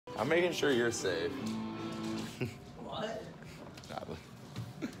I'm making sure you're safe. What?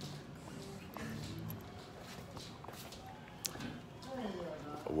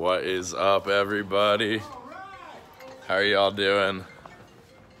 What is up, everybody? How are y'all doing?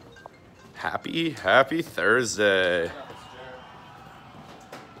 Happy Thursday.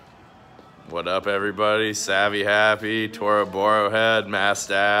 What up, everybody? Savvy Happy, Toro Borohead, Masked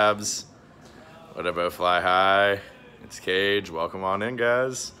Abs. What up, Fly High? It's Cage. Welcome on in,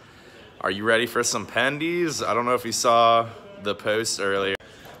 guys. Are you ready for some pendies? I don't know if you saw the post earlier.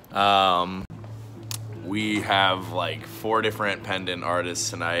 We have like 4 different pendant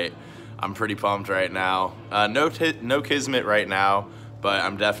artists tonight. I'm pretty pumped right now. No Kismet right now, but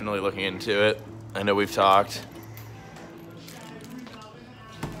I'm definitely looking into it. I know we've talked.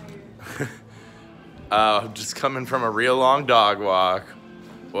 Just coming from a real long dog walk.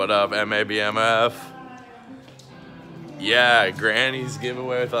 What up, MABMF? Yeah, Granny's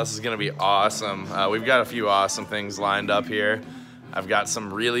giveaway with us is gonna be awesome. We've got a few awesome things lined up here. I've got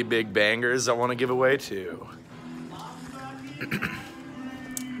some really big bangers I wanna give away too.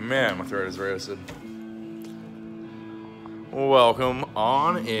 Man, my throat is roasted. Welcome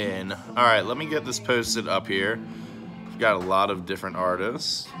on in. All right, let me get this posted up here. We've got a lot of different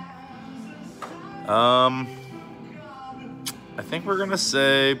artists. I think we're gonna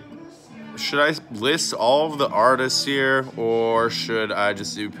say, should I list all of the artists here or should I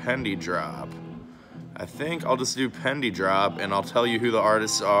just do Pendy Drop? I think I'll just do Pendy Drop and I'll tell you who the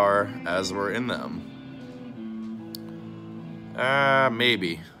artists are as we're in them.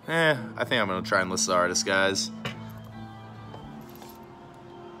 Maybe. I think I'm gonna try and list the artists, guys.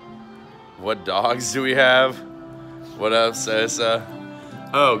 What dogs do we have? What up, Sosa?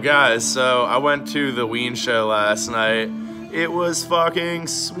 Oh, guys, so I went to the Ween show last night. It was fucking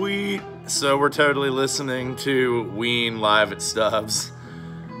sweet. So we're totally listening to Ween live at Stubbs.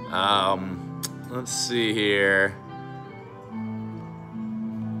 Let's see here.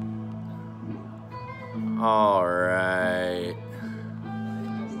 All right.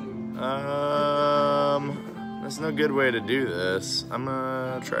 There's no good way to do this. I'm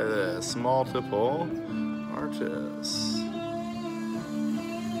gonna try this. Multiple artists.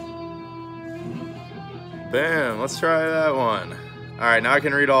 Boom, let's try that one. All right, now I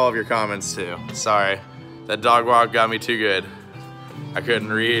can read all of your comments too. Sorry, that dog walk got me too good. I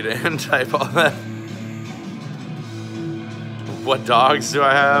couldn't read and type all that. What dogs do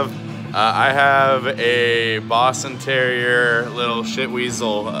I have? I have a Boston Terrier little shit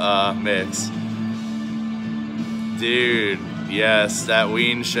weasel mix. Dude, yes, that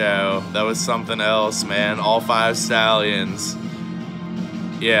Ween show, that was something else, man. All 5 stallions.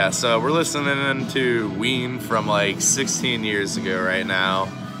 Yeah, so we're listening to Ween from like 16 years ago right now.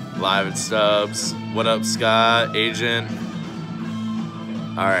 Live at Stubbs. What up, Scott? Agent.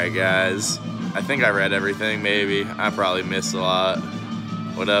 Alright, guys. I think I read everything, maybe. I probably missed a lot.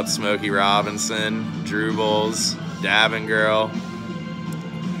 What up, Smokey Robinson? Droobles. Dabbing Girl.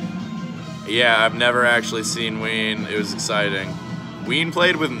 Yeah, I've never actually seen Ween. It was exciting. Ween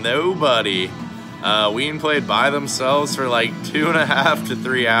played with nobody. Ween played by themselves for like 2.5 to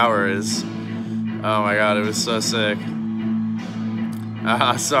 3 hours. Oh my god, it was so sick.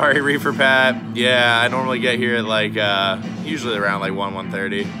 Sorry, Reefer Pat. Yeah, I normally get here at like, usually around like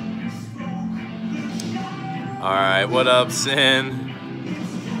 1:30. Alright, what up, Sin?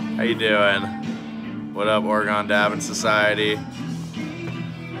 How you doing? What up, Oregon Dabbing Society?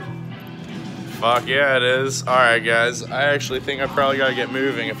 Fuck yeah, it is. Alright, guys. I actually think I probably gotta get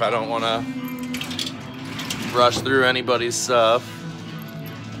moving if I don't wanna rush through anybody's stuff.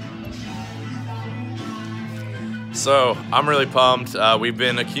 So I'm really pumped. We've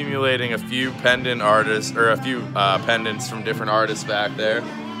been accumulating a few pendant artists, or a few pendants from different artists back there.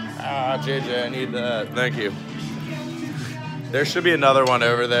 JJ, I need that. Thank you. There should be another one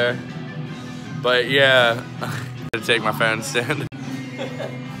over there. But yeah, I'm gonna take my phone stand.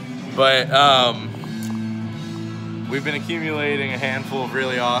 But we've been accumulating a handful of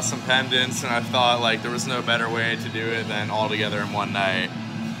really awesome pendants, and I thought like there was no better way to do it than all together in one night.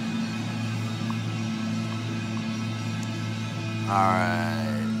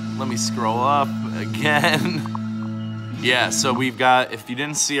 Alright, let me scroll up again. Yeah, so we've got, if you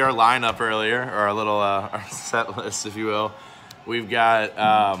didn't see our lineup earlier, or our little our set list, if you will, we've got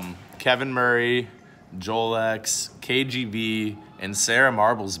Kevin Murray, JOLEX, KGB, and Sarah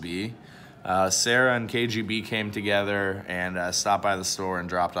Marblesby. Sarah and KGB came together and stopped by the store and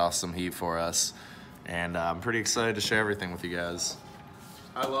dropped off some heat for us. And I'm pretty excited to share everything with you guys.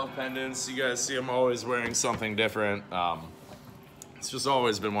 I love pendants. You guys see I'm always wearing something different. It's just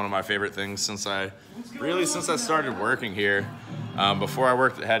always been one of my favorite things since I started working here. Before I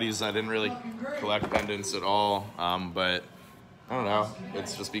worked at Headies, I didn't really collect pendants at all, but I don't know.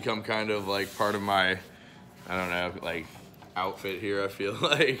 It's just become kind of like part of my, I don't know, like outfit here, I feel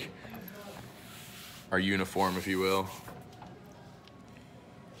like. Our uniform, if you will.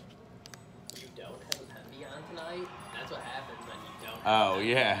 You don't have a pendant on tonight? That's what happens when you don't. Oh,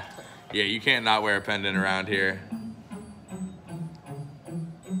 yeah. Yeah, you can't not wear a pendant around here.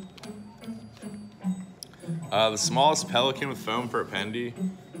 The smallest pelican with foam for a pendy?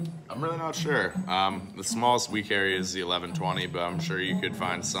 I'm really not sure. The smallest we carry is the 1120, but I'm sure you could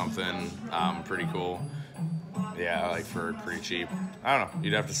find something pretty cool. Yeah, like for pretty cheap. I don't know.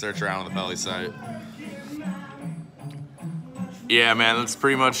 You'd have to search around on the Pelly site. Yeah, man, that's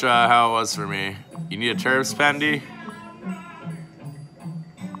pretty much how it was for me. You need a Terps pendy?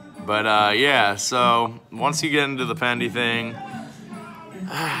 But yeah, so once you get into the pendy thing,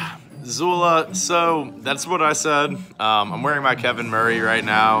 Zula, so that's what I said. I'm wearing my Kevin Murray right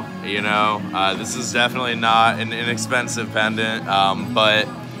now, you know. This is definitely not an inexpensive pendant, but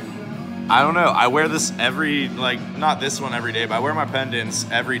I don't know. I wear this not this one every day, but I wear my pendants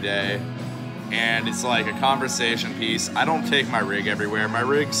every day. And it's like a conversation piece. I don't take my rig everywhere. My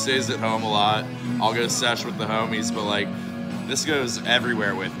rig stays at home a lot. I'll go sesh with the homies, but like this goes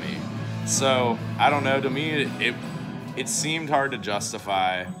everywhere with me. So I don't know, to me it seemed hard to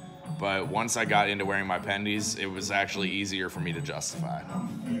justify, but once I got into wearing my pendies, it was actually easier for me to justify.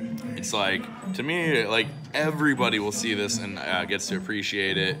 It's like, to me, like everybody will see this and gets to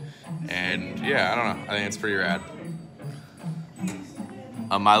appreciate it. And yeah, I don't know, I think it's pretty rad.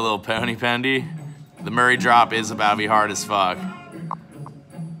 My Little Pony pendy. The Murray drop is about to be hard as fuck.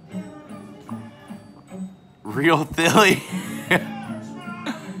 Real Philly.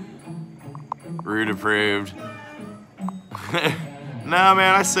 Rude approved. No,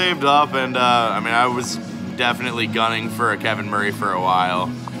 man, I saved up and I mean, I was definitely gunning for a Kevin Murray for a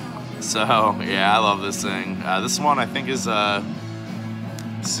while. So yeah, I love this thing. This one I think is, let's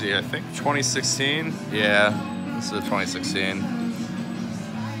see, I think 2016. Yeah, this is a 2016.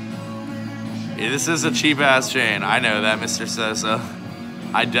 This is a cheap-ass chain. I know that, Mr. Sosa.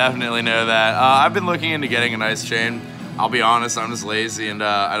 I definitely know that. I've been looking into getting a nice chain. I'll be honest, I'm just lazy and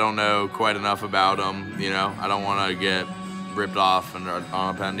I don't know quite enough about them, you know? I don't want to get ripped off on a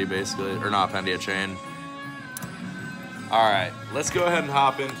pendy, basically. Or not a pendy, a chain. All right, let's go ahead and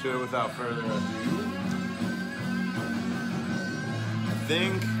hop into it without further ado. I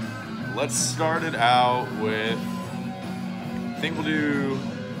think, let's start it out with, I think we'll do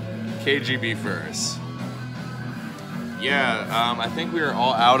KGB first. Yeah, I think we are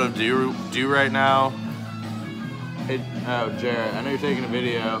all out of dew right now. Hey, oh, Jared, I know you're taking a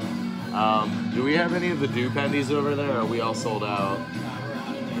video. Do we have any of the dew pendies over there, or are we all sold out?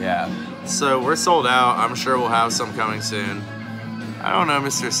 Yeah, so we're sold out. I'm sure we'll have some coming soon. I don't know,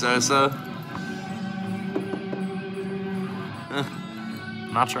 Mr. Sosa.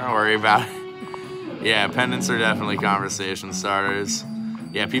 I'm not trying to worry about it. Yeah, pendants are definitely conversation starters.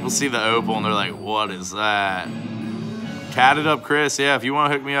 Yeah, people see the opal and they're like, what is that? Tatted Up Chris, yeah, if you want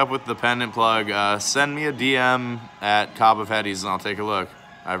to hook me up with the pendant plug, send me a DM at Cobb of Headies and I'll take a look.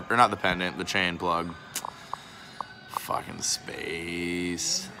 Or not the pendant, the chain plug. Fucking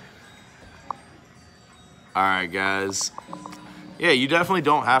space. Alright, guys. Yeah, you definitely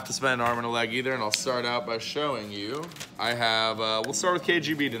don't have to spend an arm and a leg either, and I'll start out by showing you. I have, we'll start with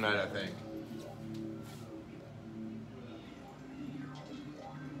KGB tonight, I think.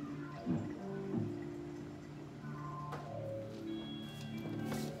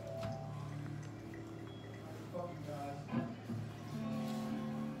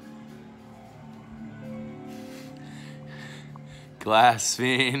 Glass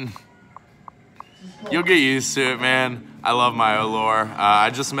Fiend. You'll get used to it, man. I love my Olor. I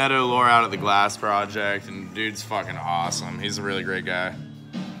just met Olor out at the Glass Project, and dude's fucking awesome. He's a really great guy.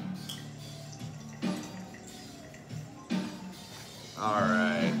 All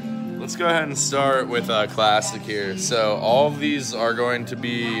right, let's go ahead and start with Classic here. So all of these are going to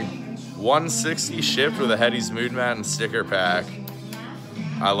be 160 shipped with a Headies Mood Mat and sticker pack.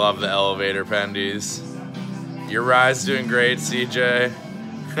 I love the elevator pendies. Your ride's doing great, CJ.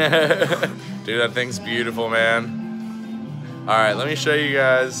 Dude, that thing's beautiful, man. All right, let me show you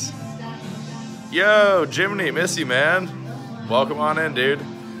guys. Yo, Jiminy, miss you, man. Welcome on in, dude.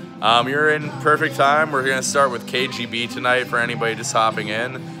 You're in perfect time. We're gonna start with KGB tonight for anybody just hopping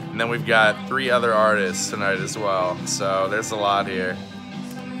in. And then we've got 3 other artists tonight as well. So there's a lot here.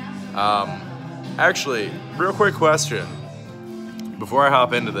 Actually, real quick question before I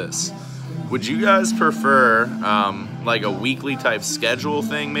hop into this. Would you guys prefer like a weekly type schedule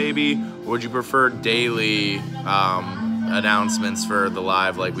thing maybe? Or would you prefer daily announcements for the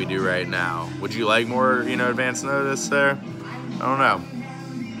live like we do right now. Would you like more, you know, advance notice there? I don't know.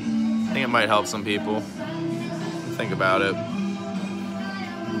 I think it might help some people. Think about it.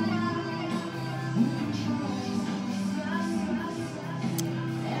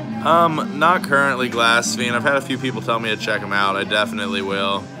 Not currently Glass Fiend. I've had a few people tell me to check them out. I definitely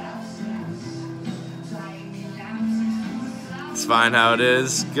will. It's fine how it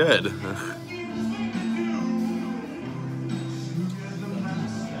is. Good.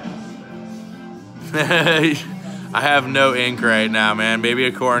 I have no ink right now, man. Maybe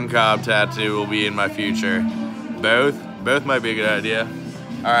a corn cob tattoo will be in my future. Both might be a good idea.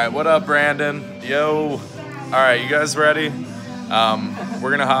 All right, what up, Brandon? Yo. All right, you guys ready? We're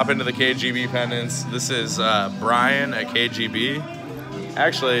gonna hop into the KGB pendants. This is Brian at KGB.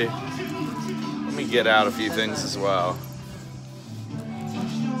 Actually, let me get out a few things as well.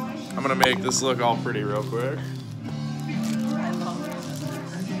 I'm gonna make this look all pretty real quick.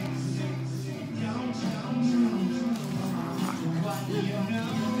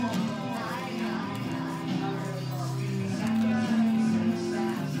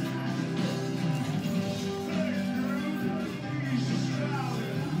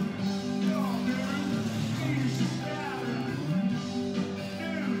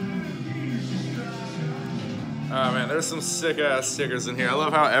 Oh man, there's some sick ass stickers in here. I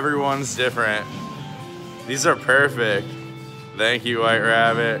love how everyone's different. These are perfect. Thank you, White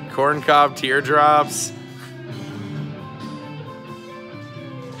Rabbit. Corn cob teardrops.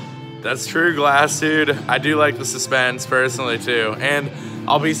 That's true, Glass Dude. I do like the suspense personally too. And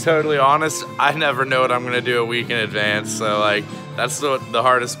I'll be totally honest, I never know what I'm gonna do a week in advance. So like, that's the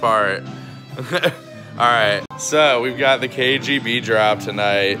hardest part. All right, so we've got the KGB drop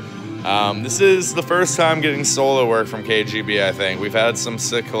tonight. This is the first time getting solo work from KGB, I think. We've had some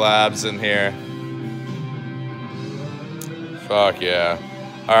sick collabs in here. Fuck yeah.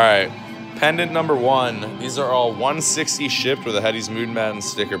 All right, pendant number 1. These are all 160 shipped with a Headies Moon Madden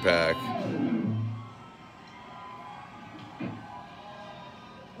sticker pack.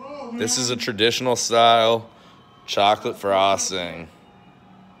 This is a traditional style chocolate frosting.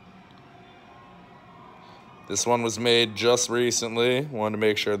 This one was made just recently. Wanted to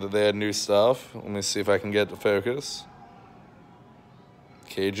make sure that they had new stuff. Let me see if I can get to focus.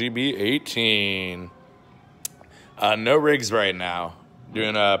 KGB 18. No rigs right now.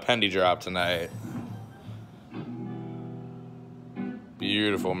 Doing a pendy drop tonight.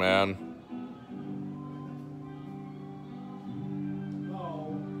 Beautiful, man.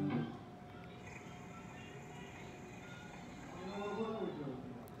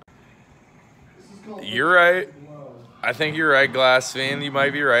 You're right. I think you're right, Glass Fiend. You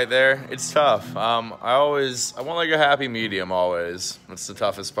might be right there. It's tough. I want like a happy medium always. That's the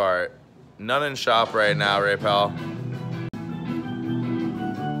toughest part. None in shop right now, Ray Pal.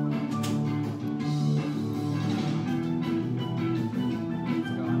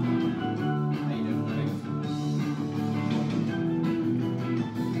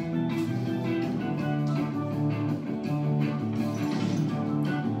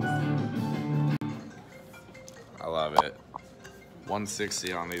 I love it.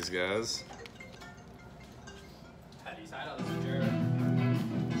 160 on these guys. Headies, I know this is Jared.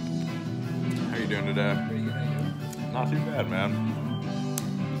 How you doing today? Pretty good, how you doing? Not too bad, man.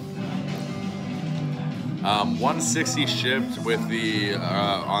 160 shipped with the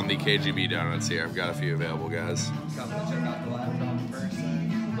on the KGB donuts here. I've got a few available, guys. Coming to check out the lab drop in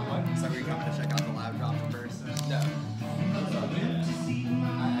person. The what? So were you coming to check out the lab drop in person? No. I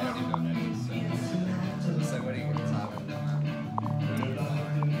don't even know what that is. So what are you guys having done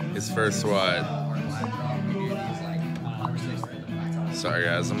now? His first what? Our lab drop, we do these like conversations in the back. Sorry,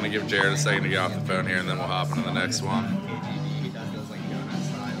 guys. I'm gonna give Jared a second to get off the phone here, and then we'll hop into the next one. KGB, he does those like donut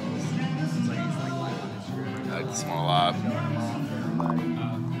styles. So he's like live on Instagram. I like this one a lot. Showing them off for everybody.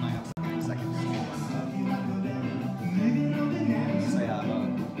 Might have some second one. So yeah,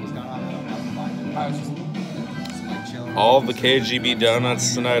 what's going on? I was just like chilling. All of the KGB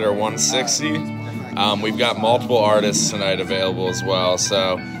donuts tonight are 160. We've got multiple artists tonight available as well.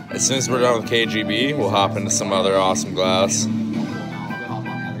 So as soon as we're done with KGB, we'll hop into some other awesome glass.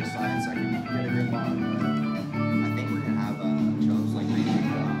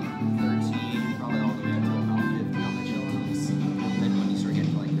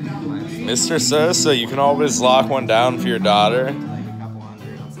 Mr. Sosa, you can always lock one down for your daughter.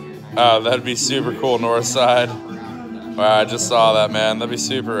 Oh, that'd be super cool, Northside. Wow, I just saw that, man. That'd be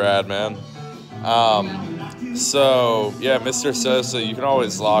super rad, man. So, yeah, Mr. Sosa, you can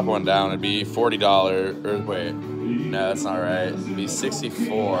always lock one down. It'd be $40. Or, wait. No, that's not right. It'd be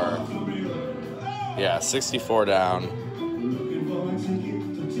 64. Yeah, 64 down.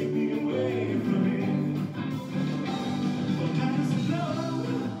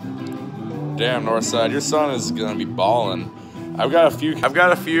 Damn, Northside, your son is gonna be balling. I've got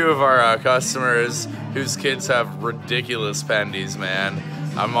a few of our customers whose kids have ridiculous pendies, man.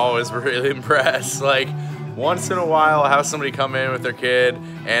 I'm always really impressed. Like, once in a while, I'll have somebody come in with their kid,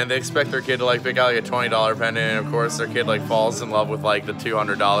 and they expect their kid to like pick out like a $20 pendant, and of course their kid like falls in love with like the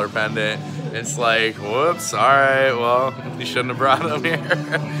 $200 pendant. It's like, whoops, all right, well, you shouldn't have brought him here.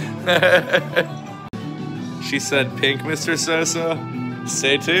 She said, pink, Mr. Sosa.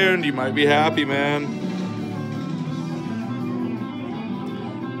 Stay tuned, you might be happy, man.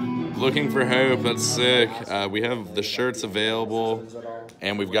 Looking for hope, that's sick. We have the shirts available,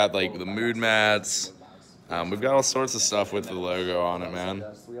 and we've got like the mood mats. We've got all sorts of stuff with the logo on it, man.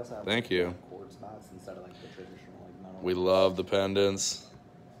 Thank you. We love the pendants.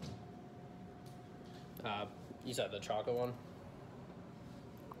 You said the chocolate one?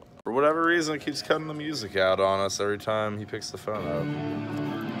 For whatever reason, it keeps cutting the music out on us every time he picks the phone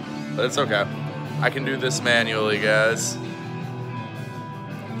up. But it's okay. I can do this manually, guys.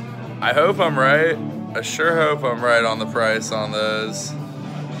 I hope I'm right. I sure hope I'm right on the price on those.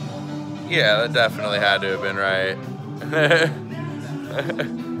 Yeah, that definitely had to have been right.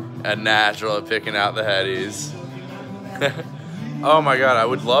 A natural at picking out the Headies. Oh my god, I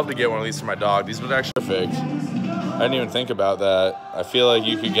would love to get one of these for my dog. These would actually be perfect. I didn't even think about that. I feel like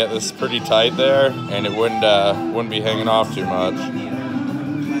you could get this pretty tight there, and it wouldn't be hanging off too much.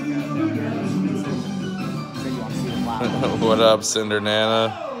 What up, Cinder Nana?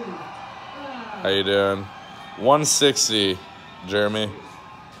 How you doing? 160, Jeremy.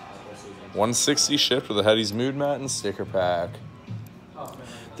 160 shipped with a Headies mood mat and sticker pack.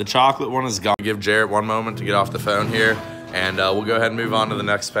 The chocolate one is gone. Give Jarrett one moment to get off the phone here, and we'll go ahead and move on to the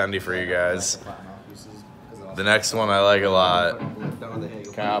next pendy for you guys. The next one I like a lot.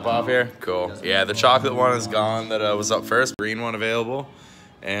 Can I hop off here? Cool. Yeah, the chocolate one is gone that was up first. Green one available.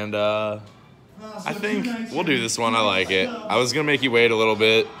 And I think we'll do this one. I like it. I was going to make you wait a little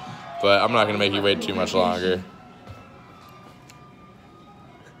bit, but I'm not going to make you wait too much longer.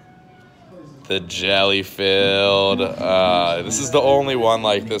 The jelly filled. This is the only one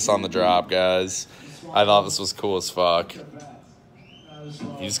like this on the drop, guys. I thought this was cool as fuck.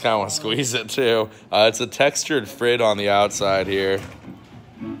 You just kind of want to squeeze it too. It's a textured frit on the outside here.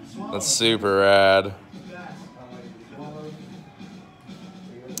 That's super rad.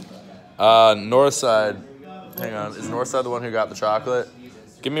 Northside. Hang on. Is Northside the one who got the chocolate?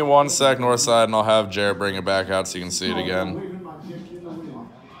 Give me 1 sec, Northside, and I'll have Jarrett bring it back out so you can see it again.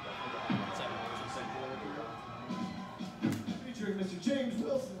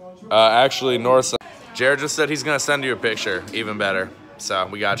 Actually, Northside. Jared just said he's going to send you a picture. Even better. So,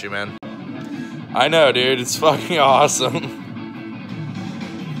 we got you, man. I know, dude. It's fucking awesome.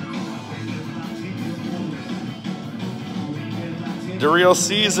 The real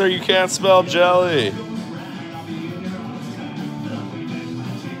Caesar, you can't spell jelly.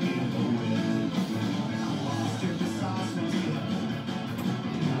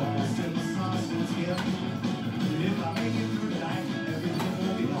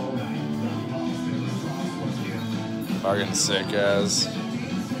 Fucking sick, guys.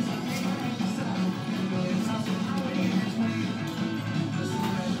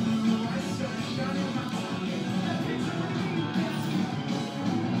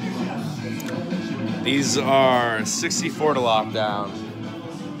 These are 64 to lock down.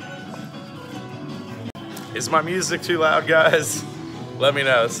 Is my music too loud, guys? Let me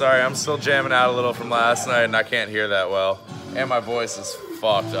know. Sorry, I'm still jamming out a little from last night and I can't hear that well. And my voice is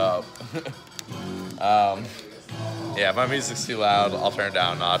fucked up. Yeah, if my music's too loud, I'll turn it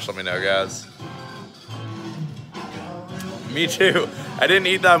down a notch. Let me know, guys. Me too. I didn't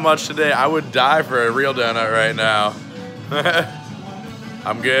eat that much today. I would die for a real donut right now.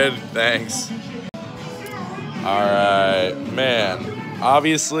 I'm good, thanks. All right, man.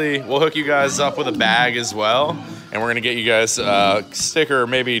 Obviously, we'll hook you guys up with a bag as well. And we're gonna get you guys a sticker,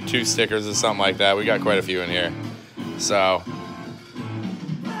 maybe 2 stickers or something like that. We got quite a few in here. So,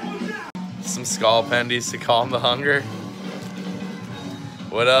 some skull pendies to calm the hunger.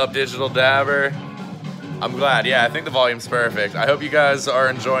 What up, Digital Dabber? I'm glad. Yeah, I think the volume's perfect. I hope you guys are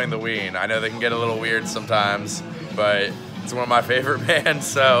enjoying the ween. I know they can get a little weird sometimes, but it's one of my favorite bands,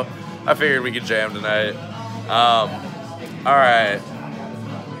 so I figured we could jam tonight. All right.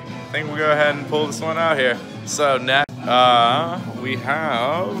 I think we'll go ahead and pull this one out here. So next, we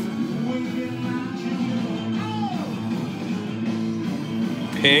have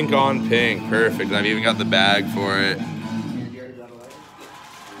pink on pink. Perfect. I've even got the bag for it.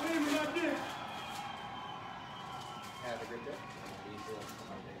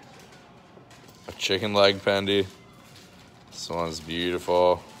 A chicken leg pendy. This one's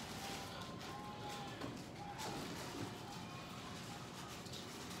beautiful.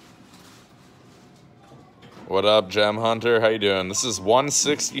 What up, Gem Hunter? How you doing? This is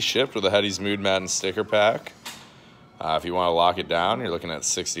 160 shipped with a Headies Mood Madden sticker pack. If you want to lock it down, you're looking at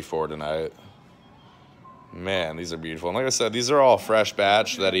 64 tonight. Man, these are beautiful. And like I said, these are all fresh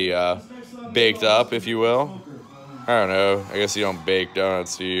batch that he baked up, if you will. I don't know. I guess you don't bake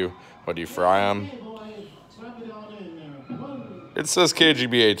donuts, do you? What, do you fry them? It says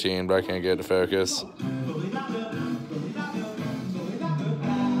KGB 18, but I can't get it to focus.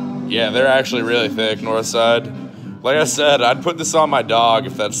 Yeah, they're actually really thick, north side. Like I said, I'd put this on my dog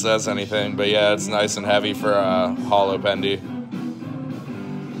if that says anything, but yeah, it's nice and heavy for a hollow pendy.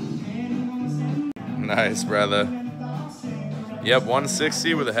 Nice, brother. Yep,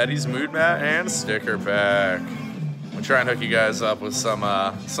 160 with a Headies Mood Mat and sticker pack. We'll try and hook you guys up with some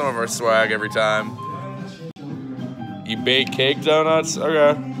of our swag every time. You bake cake donuts?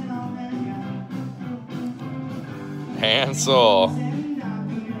 Okay. Hansel.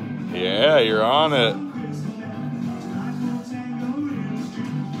 Yeah, you're on it.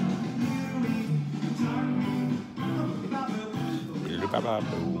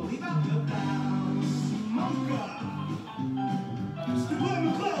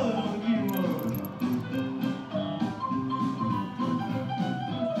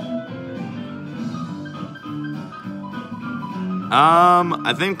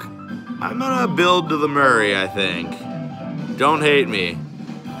 I think I'm gonna build to the Murray, I think. Don't hate me.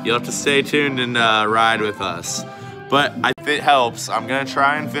 You'll have to stay tuned and ride with us. But if it helps, I'm gonna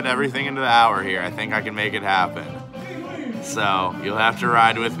try and fit everything into the hour here. I think I can make it happen. So you'll have to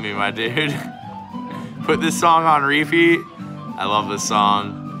ride with me, my dude. Put this song on repeat. I love this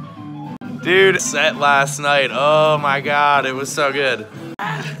song. Dude, set last night. Oh my God, it was so good.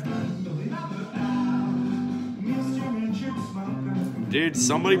 Dude,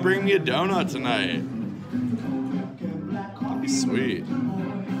 somebody bring me a donut tonight. That'd be sweet.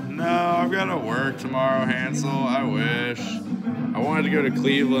 No, I've got to work tomorrow, Hansel. I wish. I wanted to go to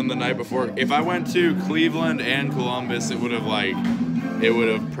Cleveland the night before. If I went to Cleveland and Columbus, it would have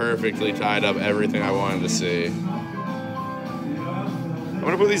perfectly tied up everything I wanted to see. I'm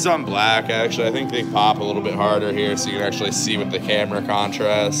gonna put these on black, actually. I think they pop a little bit harder here so you can actually see with the camera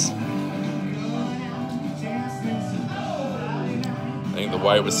contrast. I think the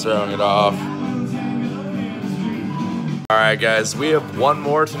white was throwing it off. All right, guys, we have one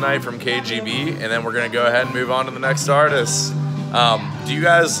more tonight from KGB, and then we're gonna go ahead and move on to the next artist. Do you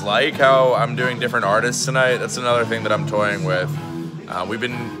guys like how I'm doing different artists tonight? That's another thing that I'm toying with. We've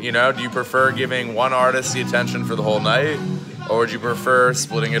been, do you prefer giving one artist the attention for the whole night? Or would you prefer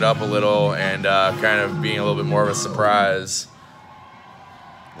splitting it up a little and kind of being a little bit more of a surprise?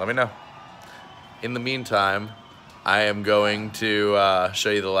 Let me know. In the meantime, I am going to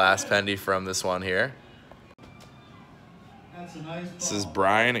show you the last pendy from this one here. That's a nice ball. This is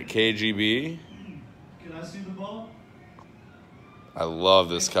Brian at KGB. Can I see the ball? I love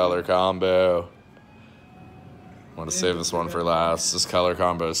this color combo. I want to save this one for last. This color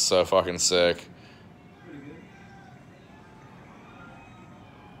combo is so fucking sick.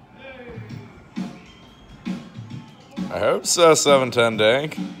 I hope so, 710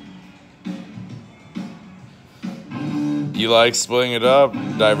 Dank. You like splitting it up,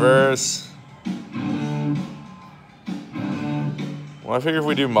 diverse? Well, I figure if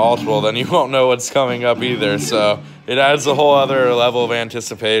we do multiple, then you won't know what's coming up either, so it adds a whole other level of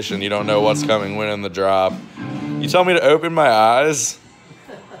anticipation. You don't know what's coming when in the drop. You tell me to open my eyes?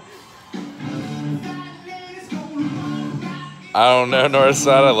 I don't know,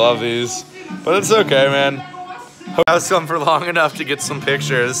 Northside, I love these. But it's okay, man. Hope I was coming for long enough to get some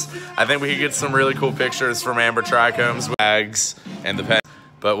pictures. I think we could get some really cool pictures from Amber Trichomes, bags, and the pen.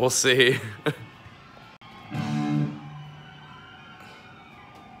 But we'll see.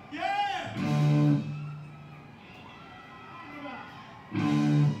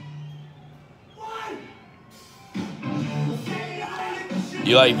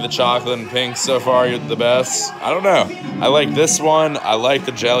 You like the chocolate and pink so far? You're the best? I don't know. I like this one. I like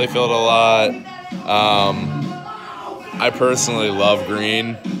the jelly filled a lot. I personally love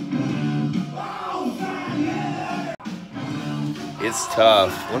green. It's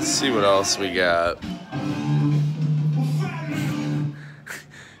tough. Let's see what else we got.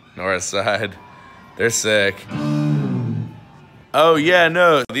 North side. They're sick. Oh yeah,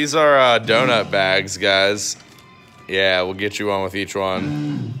 no. These are donut bags, guys. Yeah, we'll get you one with each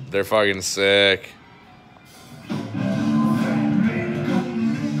one. They're fucking sick.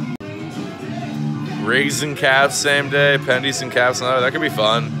 Rigs and caps same day, pendies and caps another. That could be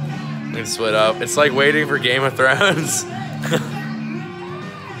fun. We can split up. It's like waiting for Game of Thrones. I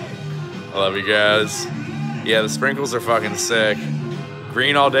love you guys. Yeah, the sprinkles are fucking sick.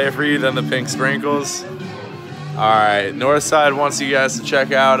 Green all day for you, then the pink sprinkles. Alright, Northside wants you guys to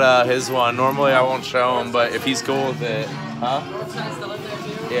check out his one. Normally I won't show him, but if he's cool with it. Huh? Northside's still in there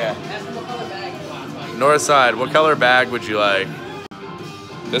too? Yeah. Ask him what color bag he wants. Northside, what color bag would you like?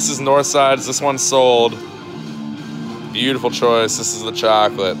 This is Northside's. This one's sold. Beautiful choice. This is the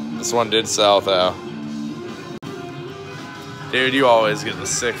chocolate. This one did sell though. Dude, you always get the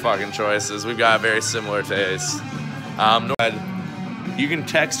sick fucking choices. We've got very similar tastes. You can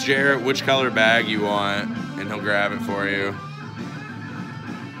text Jarrett which color bag you want, and he'll grab it for you.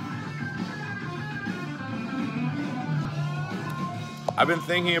 I've been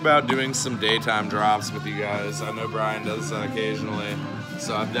thinking about doing some daytime drops with you guys. I know Brian does that occasionally,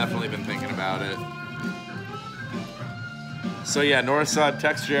 so I've definitely been thinking about it. So yeah, Northside,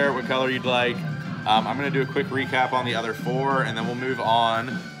 text Jarrett what color you'd like. I'm gonna do a quick recap on the other 4, and then we'll move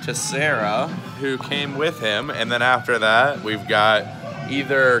on to Sarah, who came with him, and then after that, we've got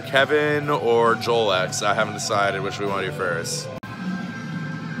either Kevin or JOLEX. I haven't decided which we want to do first.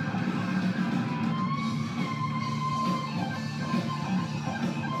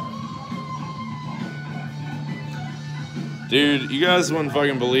 Dude, you guys wouldn't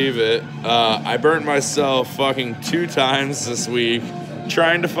fucking believe it. I burnt myself fucking 2 times this week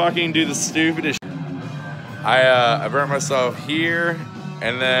trying to fucking do the stupidest shit. I burnt myself here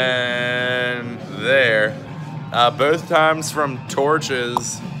and then there. Both times from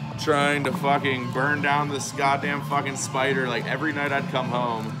torches, trying to fucking burn down this goddamn fucking spider. Like every night I'd come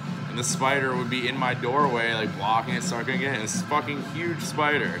home and the spider would be in my doorway, like blocking it so I couldn't get in. This fucking huge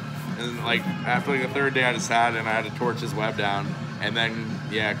spider. And like after like the 3rd day I just had it and I had to torch his web down. And then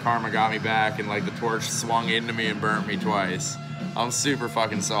yeah, karma got me back and like the torch swung into me and burnt me twice. I'm super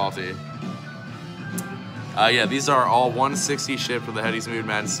fucking salty. Yeah, these are all 160 shipped with the Headies Mood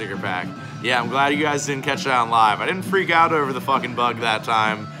Madness sticker pack. Yeah, I'm glad you guys didn't catch that on live. I didn't freak out over the fucking bug that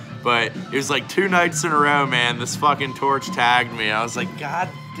time, but it was like 2 nights in a row, man. This fucking torch tagged me. I was like, God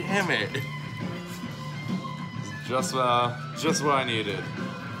damn it. Just what I needed.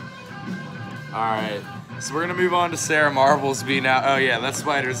 All right, so we're gonna move on to Sarah Marblesby now. Oh yeah, that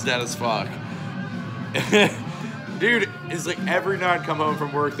spider's dead as fuck. Dude, it's like every night I'd come home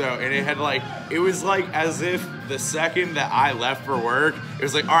from work though, and it was like as if the second that I left for work, it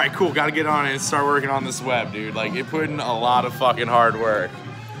was like, all right, cool, gotta get on it and start working on this web, dude. Like it put in a lot of fucking hard work.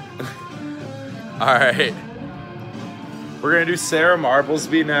 All right, we're gonna do Sarah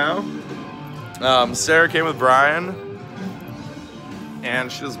Marblesby now. Sarah came with Brian,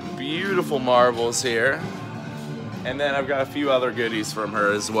 and she has beautiful marbles here. And then I've got a few other goodies from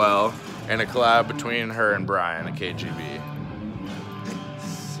her as well, and a collab between her and Brian at KGB.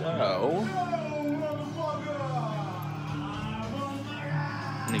 So,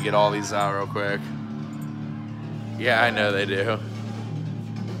 let me get all these out real quick. Yeah, I know they do.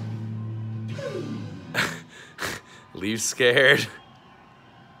 Leave scared.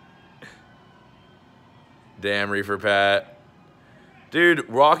 Damn, Reefer Pat. Dude,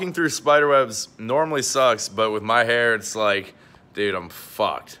 walking through spiderwebs normally sucks, but with my hair, it's like, dude, I'm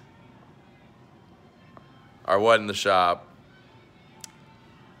fucked. Our what in the shop?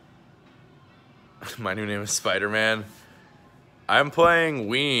 My new name is Spider-Man. I'm playing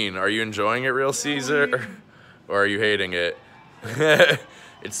Ween. Are you enjoying it, Real Caesar? Or are you hating it?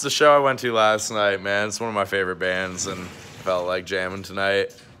 It's the show I went to last night, man. It's one of my favorite bands, and felt like jamming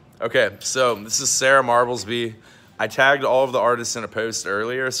tonight. Okay, so this is Sarah Marblesby. I tagged all of the artists in a post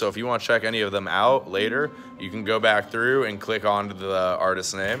earlier, so if you want to check any of them out later, you can go back through and click onto the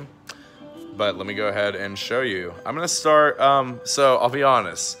artist name. But let me go ahead and show you. I'm gonna start, so I'll be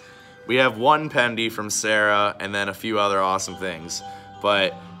honest. We have one Pendant from Sarah and then a few other awesome things.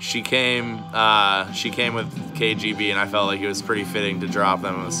 But she came with KGB, and I felt like it was pretty fitting to drop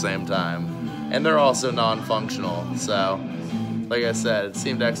them at the same time. And they're also non-functional, so like I said, it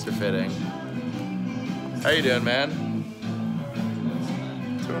seemed extra fitting. How you doing, man?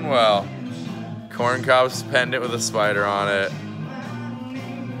 Doing well. Corn cob's pendant with a spider on it.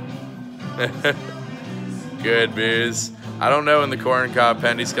 Good, booze. I don't know when the corn cob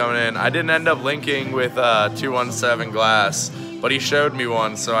pendant's coming in. I didn't end up linking with 217 Glass, but he showed me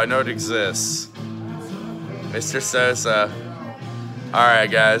one, so I know it exists. Mr. Sosa. All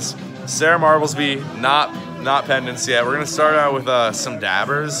right, guys. Sarah Marblesby, not pendants yet. We're gonna start out with some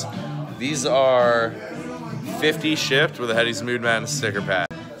dabbers. These are 50 shipped with a Headies Mood Madness sticker pack.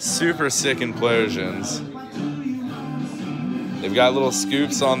 Super sick implosions. They've got little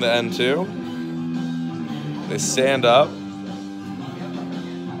scoops on the end too. They stand up.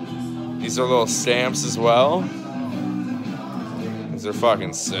 These are little stamps as well. These are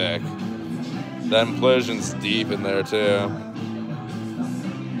fucking sick. That implosion's deep in there too.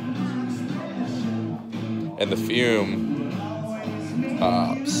 and the fume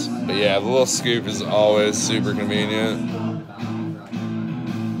pops. But yeah, the little scoop is always super convenient.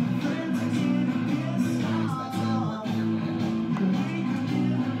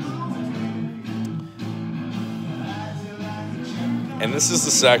 And this is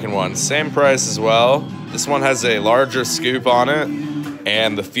the second one, same price as well. This one has a larger scoop on it,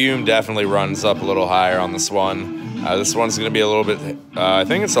 and the fume definitely runs up a little higher on this one. This one's gonna be a little bit, I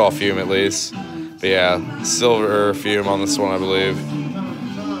think it's all fume at least. But yeah, silver fume on this one, I believe.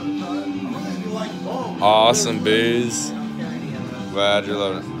 Awesome booze. Glad you're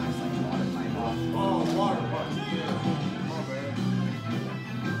loving it.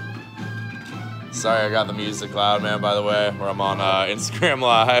 Sorry, I got the music loud, man, by the way, where I'm on Instagram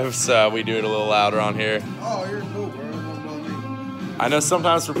Live, so we do it a little louder on here. Oh, you're cool, bro. Don't know me. I know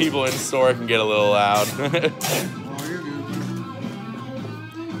sometimes for people in store it can get a little loud. Oh, you're good.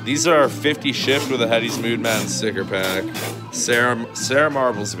 These are 50 shipped with a Headies Mood Man sticker pack. Sarah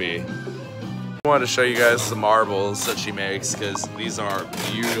Marblesby. I wanted to show you guys the marbles that she makes because these are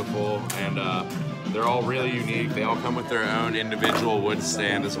beautiful and they're all really unique. They all come with their own individual wood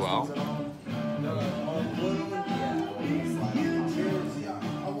stand as well.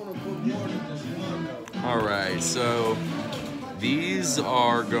 Alright, so these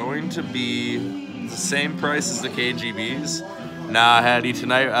are going to be the same price as the KGBs. Nah, Hattie,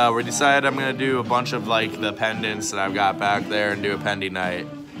 tonight we decided I'm going to do a bunch of like the pendants that I've got back there and do a pendy night.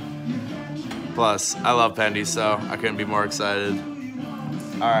 Plus, I love pendies, so I couldn't be more excited.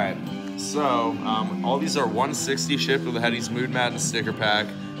 Alright, so all these are $160 shipped with a Headies Mood Mat and sticker pack.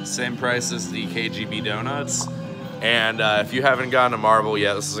 Same price as the KGB donuts. And if you haven't gotten a marble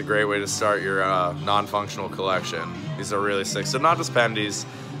yet, this is a great way to start your non-functional collection. These are really sick. So not just pendies.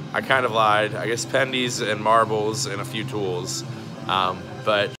 I kind of lied. I guess pendies and marbles and a few tools.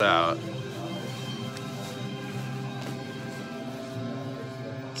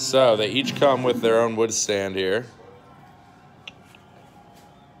 So they each come with their own wood stand here.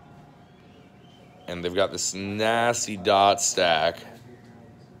 And they've got this nasty dot stack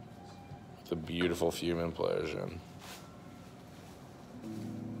with a beautiful fume implosion.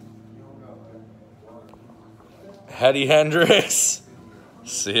 Hetty Hendrix.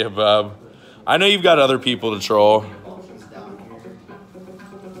 See ya, bub. I know you've got other people to troll.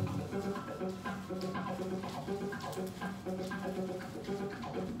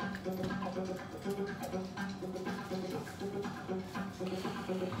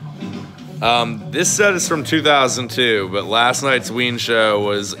 This set is from 2002, but last night's Ween show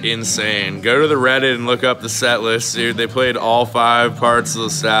was insane. Go to the Reddit and look up the set list, dude. They played all 5 parts of the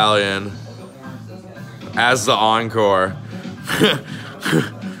Stallion as the encore.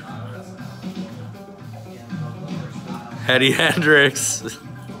 Hetty Hendrix.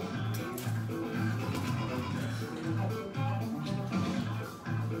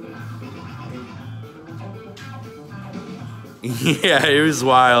 Yeah, it was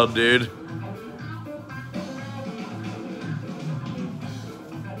wild, dude.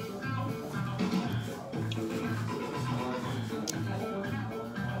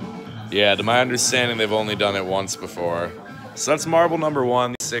 Yeah, to my understanding, they've only done it once before. So that's marble number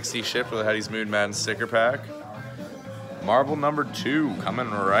 1, 60 shipped with a Headies Mood Madden sticker pack. Marble number 2 coming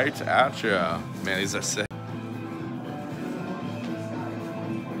right at ya. Man, these are sick.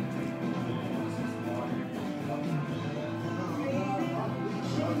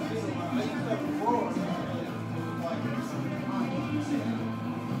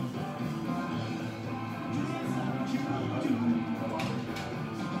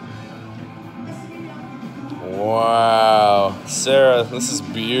 Wow, Sarah, this is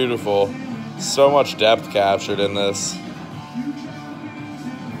beautiful. So much depth captured in this.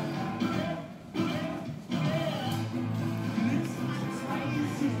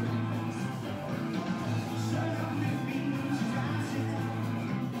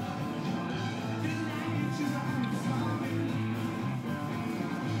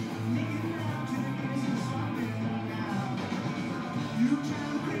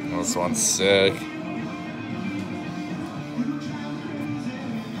 This one's sick.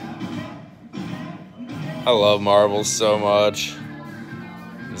 I love marbles so much.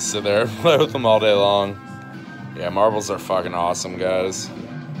 Just sit there and play with them all day long. Yeah, marbles are fucking awesome, guys.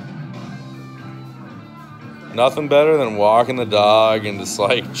 Nothing better than walking the dog and just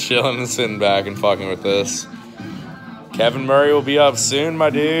like chilling and sitting back and fucking with this. Kevin Murray will be up soon, my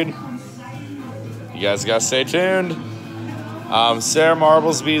dude. You guys gotta stay tuned. Sarah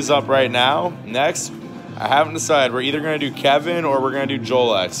Marblesby's up right now. Next, I haven't decided. We're either gonna do Kevin or we're gonna do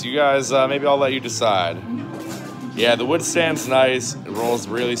JOLEX. You guys, maybe I'll let you decide. Yeah, the wood stand's nice. It rolls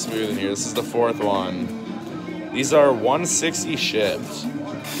really smooth in here. This is the 4th one. These are 160 shipped.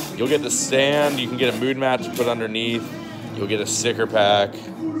 You'll get the stand. You can get a mood mat to put underneath. You'll get a sticker pack.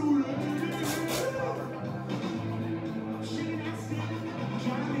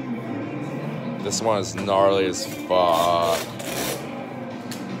 This one is gnarly as fuck.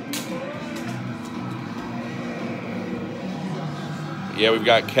 Yeah, we've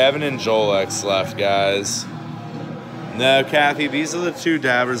got Kevin and JOLEX left, guys. No, Kathy, these are the two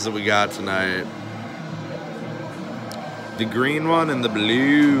dabbers that we got tonight. The green one and the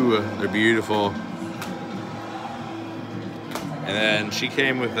blue. They're beautiful. And then she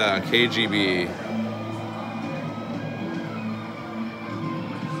came with KGB.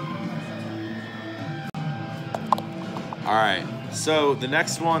 All right, so the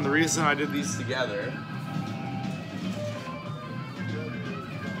next one, the reason I did these together,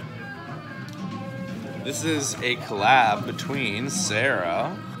 this is a collab between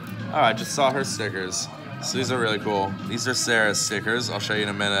Sarah. Oh, I just saw her stickers. So these are really cool. These are Sarah's stickers. I'll show you in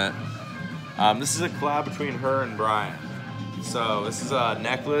a minute. This is a collab between her and Brian. So this is a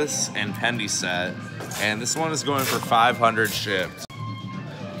necklace and pendy set. And this one is going for 500 shipped.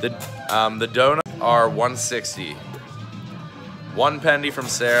 The donuts are 160. One pendy from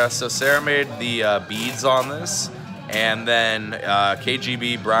Sarah. So Sarah made the beads on this, and then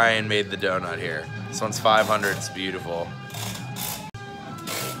KGB Brian made the donut here. This one's 500. It's beautiful.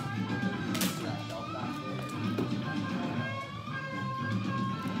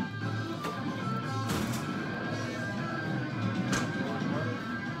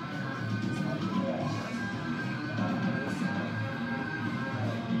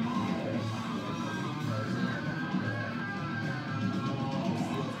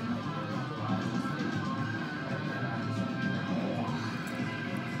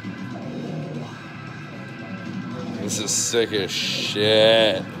 This is sick as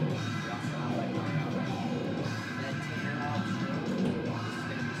shit.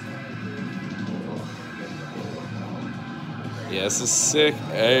 Yeah, this is sick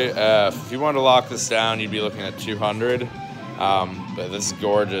AF. If you wanted to lock this down, you'd be looking at 200. But this is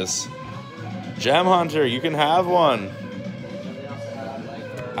gorgeous. Gem Hunter, you can have one.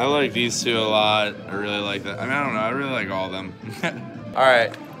 I like these two a lot. I really like that. I mean, I don't know. I really like all of them. All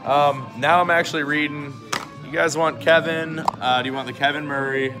right. Now I'm actually reading. You guys want Kevin? Do you want the Kevin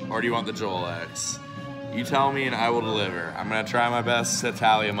Murray or do you want the JOLEX? You tell me and I will deliver. I'm gonna try my best to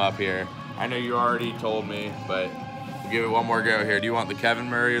tally them up here. I know you already told me, but we'll give it one more go here. Do you want the Kevin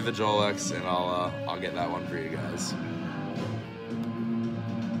Murray or the JOLEX? And I'll get that one for you guys.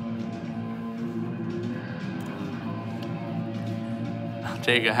 I'll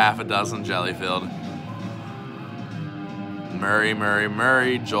take a half a dozen jelly filled. Murray, Murray,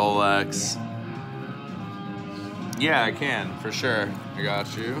 Murray, JOLEX. Yeah, I can, for sure. I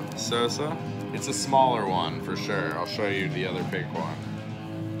got you. Sosa. It's a smaller one, for sure. I'll show you the other pink one.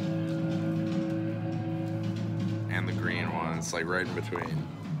 And the green one. It's like right in between.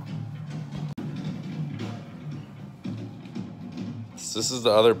 So this is the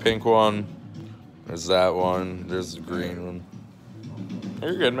other pink one. There's that one. There's the green one.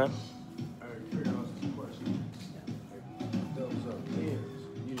 You're good, man.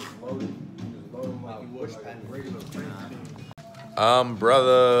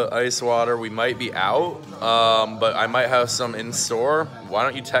 Brother Ice Water, we might be out, but I might have some in store. Why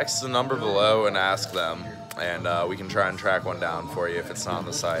don't you text the number below and ask them, and we can try and track one down for you if it's not on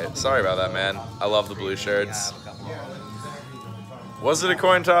the site. Sorry about that, man. I love the blue shirts. Was it a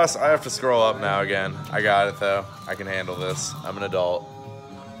coin toss? I have to scroll up now again. I got it, though. I can handle this. I'm an adult.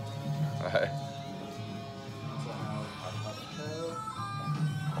 All right.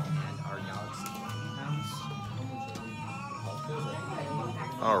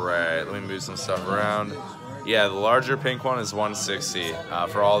 All right, let me move some stuff around. Yeah, the larger pink one is 160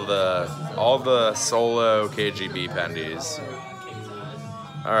 for all the solo KGB pendies.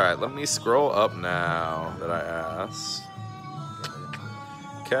 All right, let me scroll up now that I asked.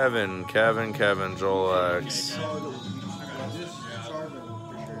 Kevin, JOLEX.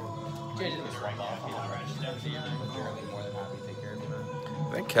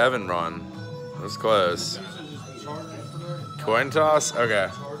 I think Kevin run. It was close. Coin toss? Okay.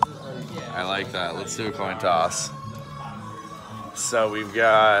 I like that. Let's do a coin toss. So we've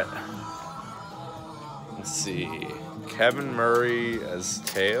got, let's see, Kevin Murray as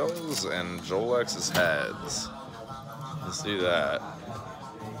tails and JOLEX as heads. Let's do that.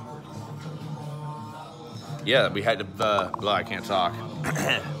 Yeah, we had to, I can't talk.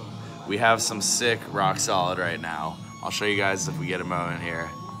 We have some sick rock solid right now. I'll show you guys if we get a moment here.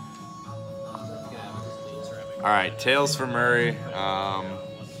 All right, tails for Murray,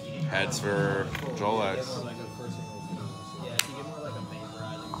 heads for JOLEX.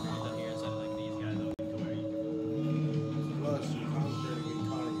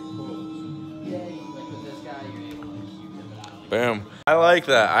 Boom. I like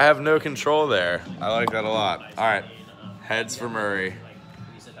that. I have no control there. I like that a lot. All right. Heads for Murray.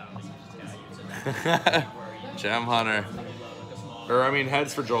 Gem Hunter. Or, I mean,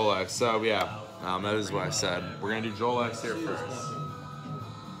 heads for JOLEX. So, yeah. That is what I said. We're going to do JOLEX here first.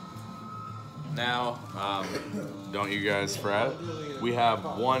 Now, don't you guys fret. We have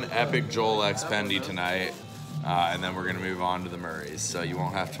one epic JOLEX Pendy tonight. And then we're going to move on to the Murrays. So, you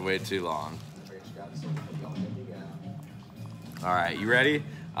won't have to wait too long. All right, you ready?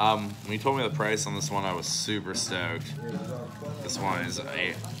 When you told me the price on this one, I was super stoked. This one is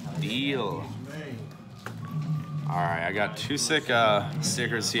a deal. All right, I got 2 sick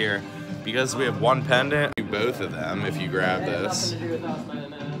stickers here. Because we have one pendant, do both of them if you grab this.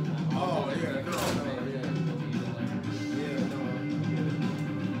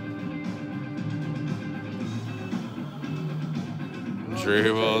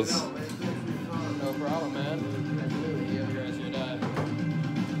 Dribbles. No problem, man.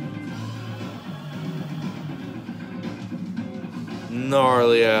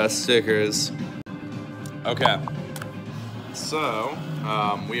 Gnarly ass stickers. Okay. So,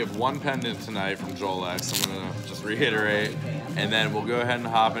 we have one pendant tonight from JOLEX. I'm gonna just reiterate, and then we'll go ahead and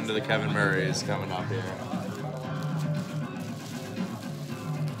hop into the Kevin Murrays coming up here.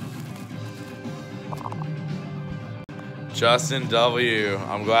 Justin W.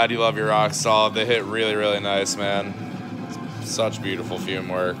 I'm glad you love your rock solid. They hit really, really nice, man. Such beautiful fume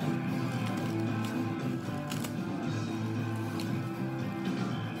work.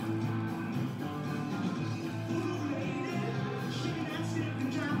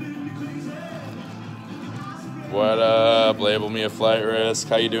 What up? Label me a flight risk.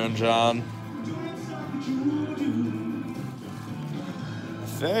 How you doing, John? I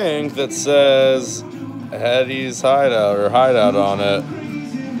think that says Headies hideout or hideout on it.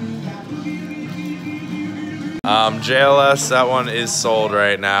 JLS, that one is sold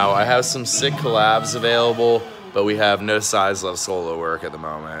right now. I have some sick collabs available, but we have no size love solo work at the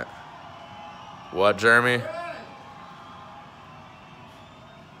moment. What, Jeremy?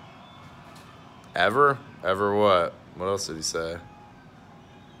 Ever? Ever what? What else did he say?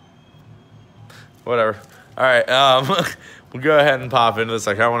 Whatever. All right, we'll go ahead and pop into this.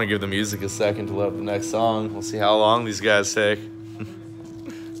 I kind of want to give the music a second to load up the next song. We'll see how long these guys take.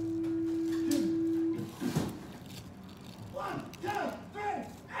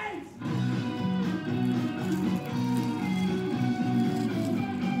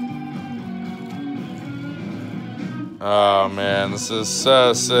 Oh man, this is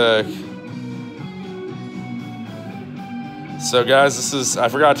so sick. So guys, this is, I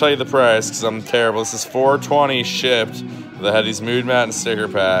forgot to tell you the price because I'm terrible. This is $420 shipped. The Headies Mood Mat and Sticker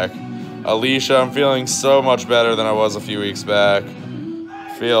Pack. Alicia, I'm feeling so much better than I was a few weeks back.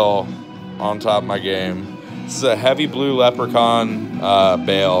 Feel on top of my game. This is a heavy blue leprechaun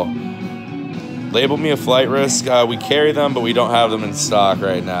bale. Label me a flight risk. We carry them, but we don't have them in stock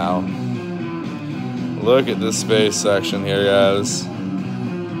right now. Look at this space section here, guys.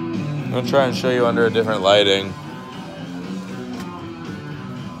 I'm gonna try and show you under a different lighting.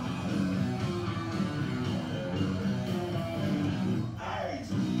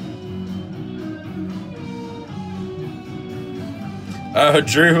 Oh,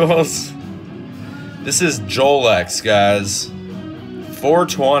 Dribbles. This is JOLEX, guys.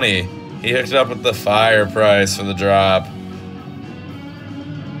 $420. He hooked up with the fire price for the drop.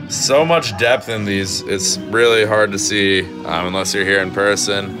 So much depth in these. It's really hard to see unless you're here in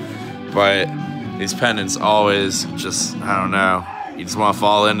person. But these pendants always just, I don't know. You just want to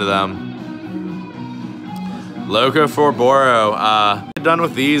fall into them. Loco for Boro. Done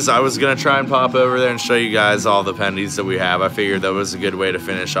with these. I was gonna try and pop over there and show you guys all the pendies that we have. I figured that was a good way to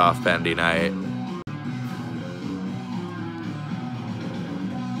finish off pendy night.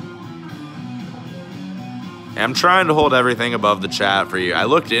 I'm trying to hold everything above the chat for you. I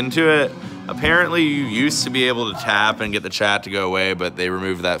looked into it. Apparently you used to be able to tap and get the chat to go away, but they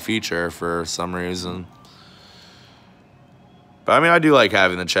removed that feature for some reason. But I mean, I do like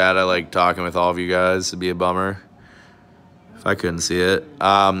having the chat. I like talking with all of you guys. It'd be a bummer if I couldn't see it.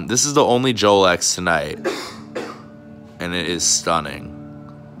 This is the only JOLEX tonight, and it is stunning.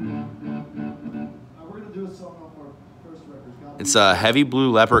 It's a heavy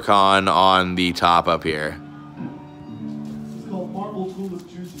blue leprechaun on the top up here. It's called Marble Tulip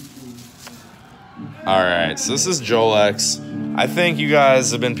Juicy Food. All right, so this is JOLEX. I think you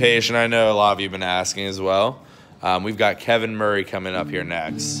guys have been patient. I know a lot of you have been asking as well. We've got Kevin Murray coming up here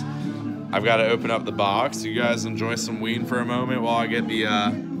next. I've got to open up the box. You guys enjoy some weed for a moment while I get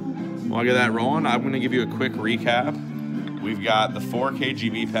that rolling. I'm going to give you a quick recap. We've got the 4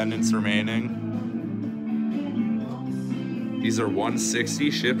 KGB pendants remaining. These are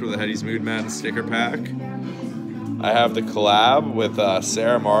 160 shipped with a Headies Mood Mat and sticker pack. I have the collab with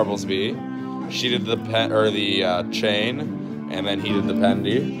Sarah Marblesby. She did the chain, and then he did the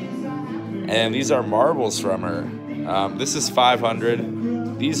pendy. And these are marbles from her. This is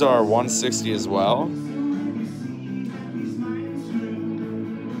 500. These are 160 as well.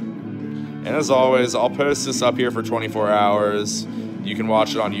 And as always, I'll post this up here for 24 hours. You can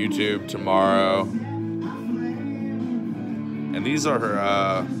watch it on YouTube tomorrow. And these are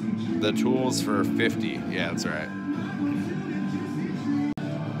her, the tools for 50. Yeah, that's right.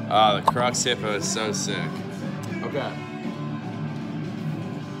 Ah, the Crux Hippo is so sick. Okay.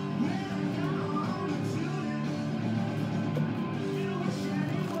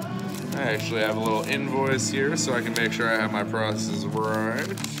 I actually have a little invoice here so I can make sure I have my prices right.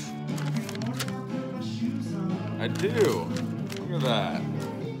 I do. Look at that.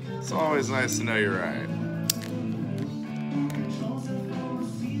 It's always nice to know you're right.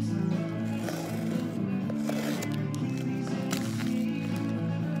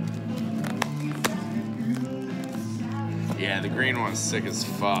 Yeah, the green one's sick as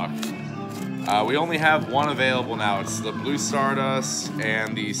fuck. We only have one available now. It's the Blue Stardust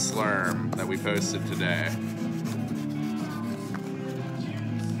and the Slurm that we posted today.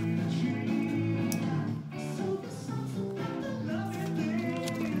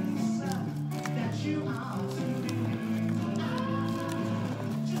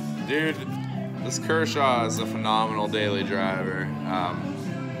 Dude, this Kershaw is a phenomenal daily driver.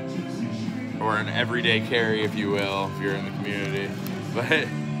 Or an everyday carry, if you will, if you're in the community. But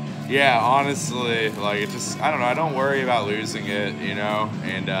yeah, honestly, like, it just, I don't know, I don't worry about losing it, you know,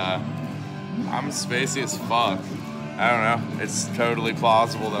 and I'm spacey as fuck. I don't know, it's totally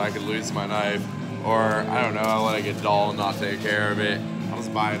plausible that I could lose my knife, or, I don't know, I'll let it get dull and not take care of it. I'll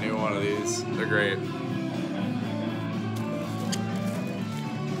just buy a new one of these. They're great.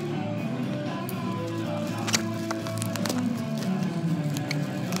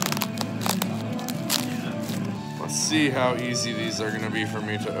 See how easy these are gonna be for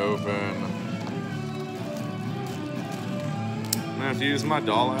me to open. I'm gonna have to use my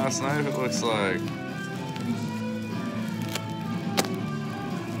doll ass knife, it looks like.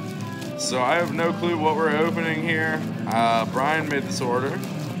 So I have no clue what we're opening here. Brian made this order,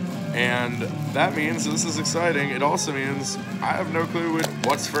 and that means this is exciting. It also means I have no clue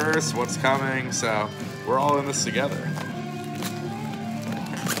what's first, what's coming, so we're all in this together.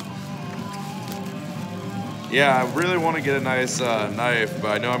 Yeah, I really want to get a nice knife, but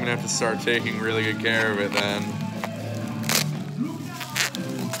I know I'm going to have to start taking really good care of it then.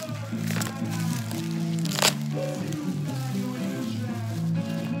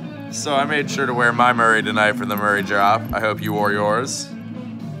 So I made sure to wear my Murray tonight for the Murray drop. I hope you wore yours.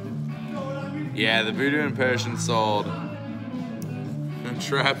 Yeah, the Voodoo and Potion sold. I'm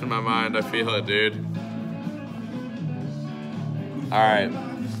trapped in my mind, I feel it, dude. Alright.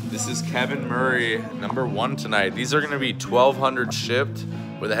 This is Kevin Murray, #1 tonight. These are gonna be 1,200 shipped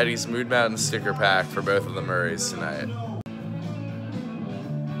with a Headies Mood Mat and sticker pack for both of the Murrays tonight.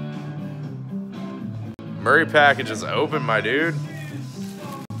 Murray package is open, my dude.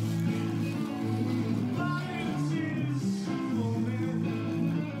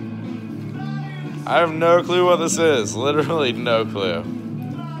 I have no clue what this is, literally no clue.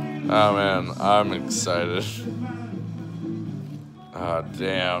 Oh man, I'm excited. Oh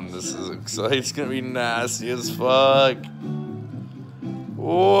damn, this is exciting. It's gonna be nasty as fuck.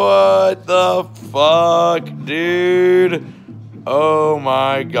 What the fuck, dude? Oh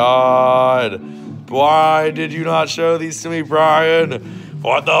my god. Why did you not show these to me, Brian?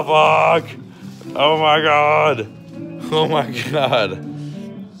 What the fuck? Oh my god. Oh my god.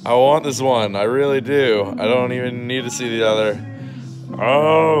 I want this one, I really do. I don't even need to see the other.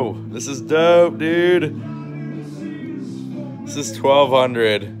 Oh, this is dope, dude. This is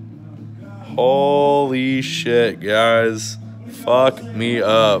 1,200. Holy shit, guys. Fuck me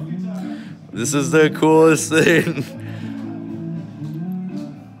up. This is the coolest thing.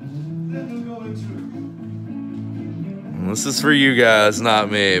 This is for you guys,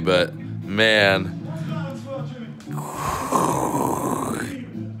 not me, but man.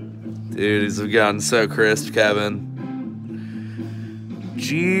 Dude, these have gotten so crisp, Kevin.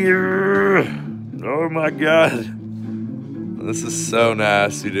 Cheer. Oh my god. This is so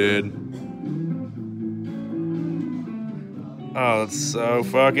nasty, dude. Oh, that's so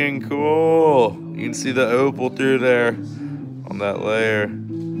fucking cool. You can see the opal through there on that layer.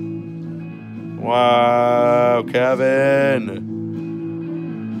 Wow, Kevin.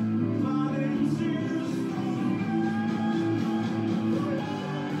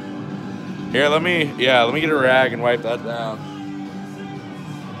 Here, let me get a rag and wipe that down.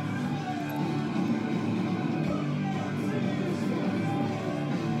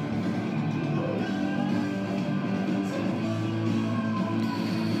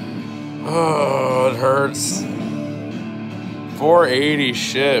 Oh, it hurts. 480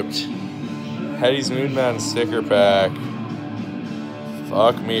 shipped. Headies Moonman sticker pack.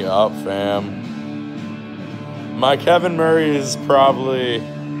 Fuck me up, fam. My Kevin Murray is probably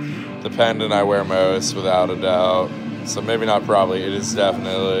the pendant I wear most, without a doubt. So maybe not probably, it is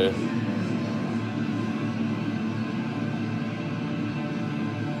definitely.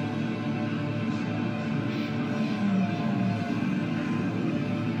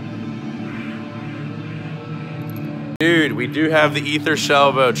 Dude, we do have the Ether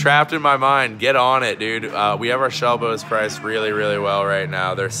Shellbow trapped in my mind. Get on it, dude. We have our Shellbows priced really, really well right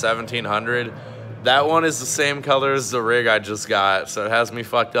now. They're $1,700. That one is the same color as the rig I just got, so it has me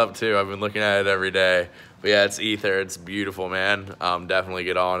fucked up too. I've been looking at it every day. But yeah, it's Ether. It's beautiful, man. Definitely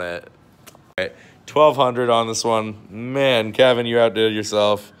get on it. Okay, 1,200 on this one. Man, Kevin, you outdid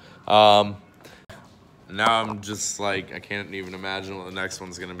yourself. Now I'm just like, I can't even imagine what the next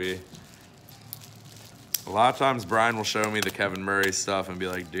one's gonna be. A lot of times Brian will show me the Kevin Murray stuff and be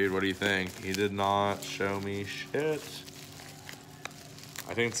like, dude, what do you think? He did not show me shit.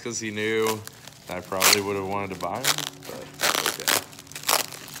 I think it's because he knew I probably would have wanted to buy him, but that's okay.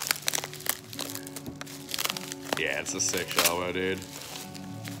 Yeah, it's a sick Shellbow, dude.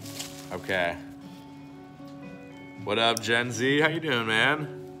 Okay. What up, Gen Z? How you doing,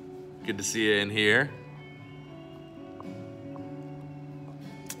 man? Good to see you in here.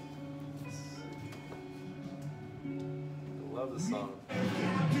 I love this song.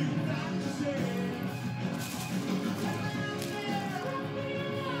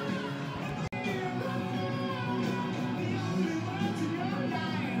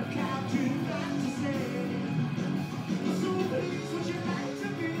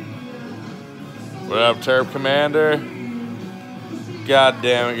 What up, Terp Commander? God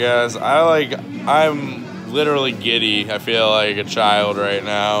damn it, guys. I'm literally giddy. I feel like a child right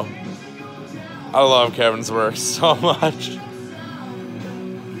now. I love Kevin's work so much.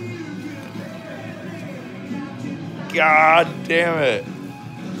 God damn it.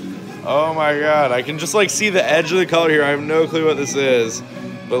 Oh my god. I can just like see the edge of the color here. I have no clue what this is.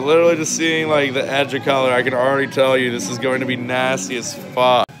 But literally just seeing like the edge of color, I can already tell you this is going to be nasty as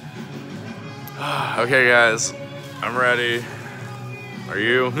fuck. Okay, guys, I'm ready. Are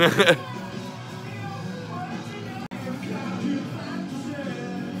you?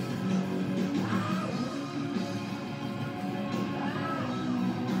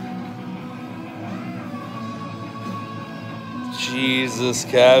 Jesus,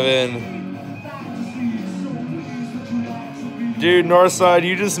 Kevin. Dude, Northside,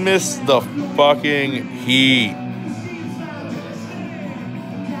 you just missed the fucking heat.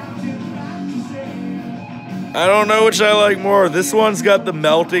 I don't know which I like more. This one's got the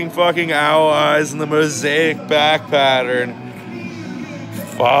melting fucking owl eyes and the mosaic back pattern.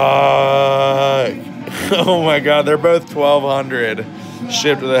 Fuck. Oh my god, they're both 1,200.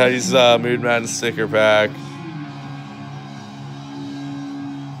 Shipped with the Headies Mood Madden sticker pack.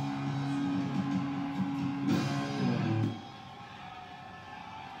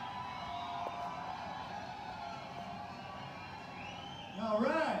 All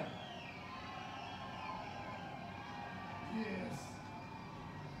right. Yes.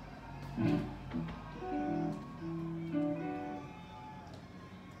 You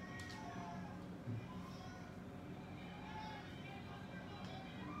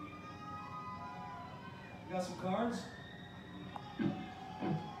got some cards? All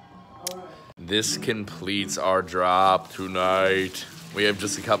right. This completes our drop tonight. We have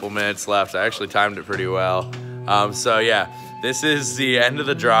just a couple minutes left. I actually timed it pretty well. So yeah, this is the end of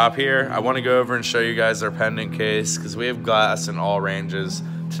the drop here. I want to go over and show you guys our pendant case because we have glass in all ranges.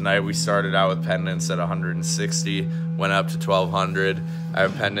 Tonight we started out with pendants at 160, went up to 1,200. I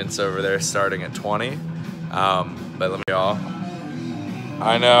have pendants over there starting at 20. But let me all.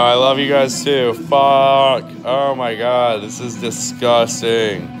 I know, I love you guys too. Fuck. Oh my god, this is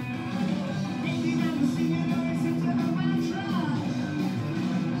disgusting.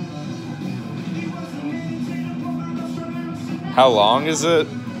 How long is it?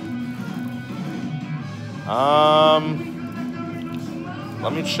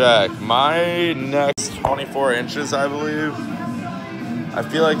 Let me check. My neck's 24 inches, I believe. I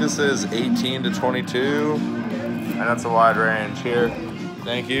feel like this is 18 to 22, and that's a wide range here.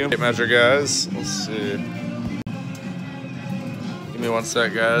 Thank you. Tape measure, guys. Let's see. Give me one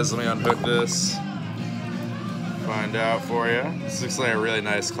sec, guys. Let me unhook this. Find out for you. This looks like a really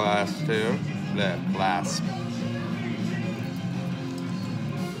nice clasp, too. That clasp.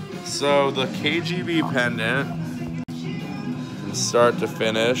 So the KGB pendant from start to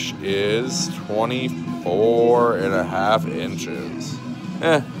finish is 24.5 inches.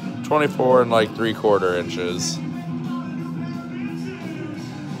 24 and like 3/4 inches.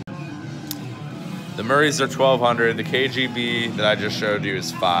 The Murrays are 1200. The KGB that I just showed you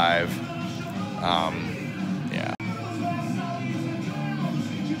is 5. Yeah.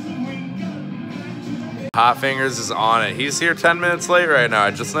 Hot Fingers is on it. He's here 10 minutes late right now.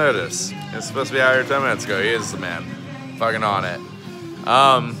 I just noticed. He's supposed to be out here 10 minutes ago. He is the man. Fucking on it.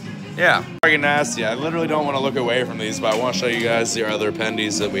 Yeah. Fucking nasty. I literally don't want to look away from these, but I want to show you guys the other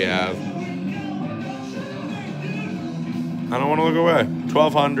pendies that we have. I don't want to look away.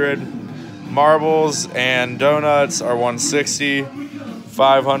 1200. Marbles and donuts are 160.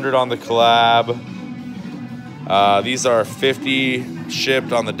 500 on the collab. These are 50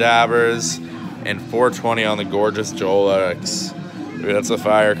 shipped on the dabbers and 420 on the gorgeous JOLEX. Maybe that's a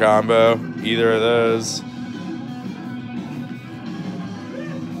fire combo. Either of those.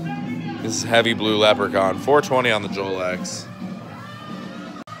 This is heavy blue leprechaun. 420 on the JOLEX.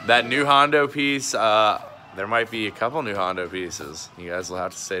 That new Hondo piece, there might be a couple new Hondo pieces. You guys will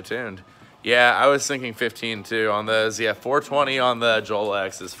have to stay tuned. Yeah, I was thinking 15 too on those. Yeah, 420 on the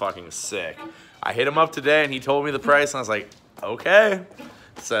JOLEX is fucking sick. I hit him up today and he told me the price and I was like, okay.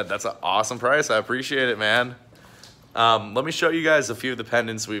 Said, that's an awesome price. I appreciate it, man. Let me show you guys a few of the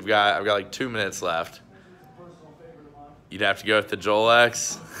pendants we've got. I've got like 2 minutes left. You'd have to go with the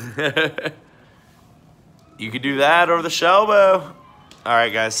JOLEX. You could do that or the Shelbo. All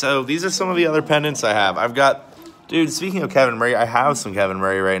right, guys, so these are some of the other pendants I have. I've got, dude, speaking of Kevin Murray, I have some Kevin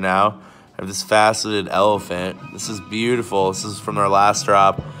Murray right now. I have this faceted elephant. This is beautiful. This is from their last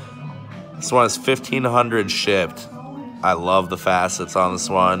drop. This one is 1,500 shipped. I love the facets on this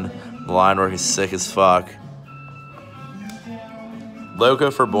one. The line work is sick as fuck.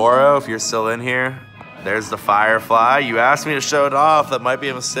 Loco for Boro, if you're still in here. There's the Firefly. You asked me to show it off. That might be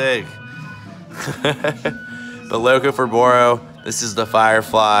a mistake. But Loco for Boro, this is the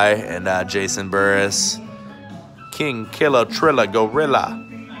Firefly and Jason Burris. King Killer Trilla Gorilla.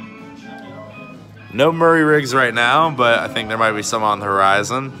 No Murray rigs right now, but I think there might be some on the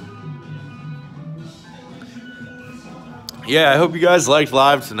horizon. Yeah, I hope you guys liked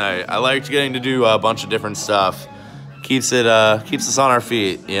live tonight. I liked getting to do a bunch of different stuff. Keeps us on our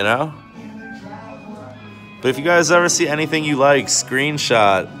feet, you know? But if you guys ever see anything you like,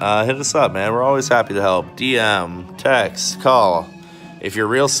 screenshot, hit us up, man. We're always happy to help. DM, text, call. If you're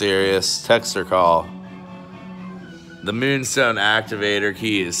real serious, text or call. The Moonstone Activator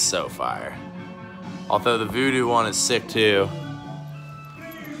key is so fire. Although the Voodoo one is sick too.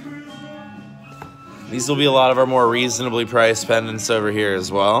 These will be a lot of our more reasonably priced pendants over here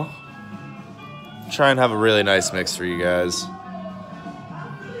as well. Try and have a really nice mix for you guys.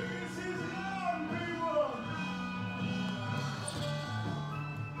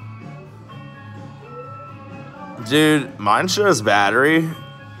 Dude, mine shows battery.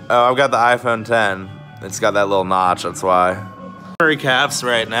 Oh, I've got the iPhone 10. It's got that little notch, that's why. Caps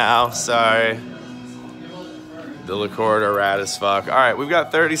right now, sorry. The liqueur are rad as fuck. All right, we've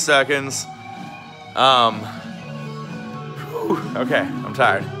got 30 seconds. Okay, I'm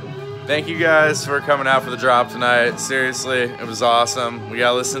tired. Thank you guys for coming out for the drop tonight. Seriously, it was awesome. We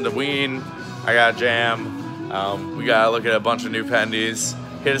gotta listen to Ween. I got Jam. We gotta look at a bunch of new pendies.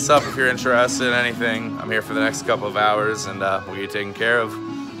 Hit us up if you're interested in anything. I'm here for the next couple of hours and we'll get you taken care of.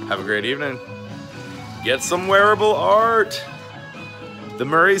 Have a great evening. Get some wearable art. The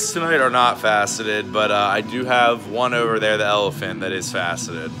Murrays tonight are not faceted, but I do have one over there, the elephant, that is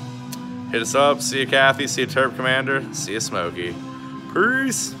faceted. Hit us up. See you, Kathy. See you, Terp Commander. See you, Smokey.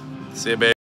 Peace. See you, baby.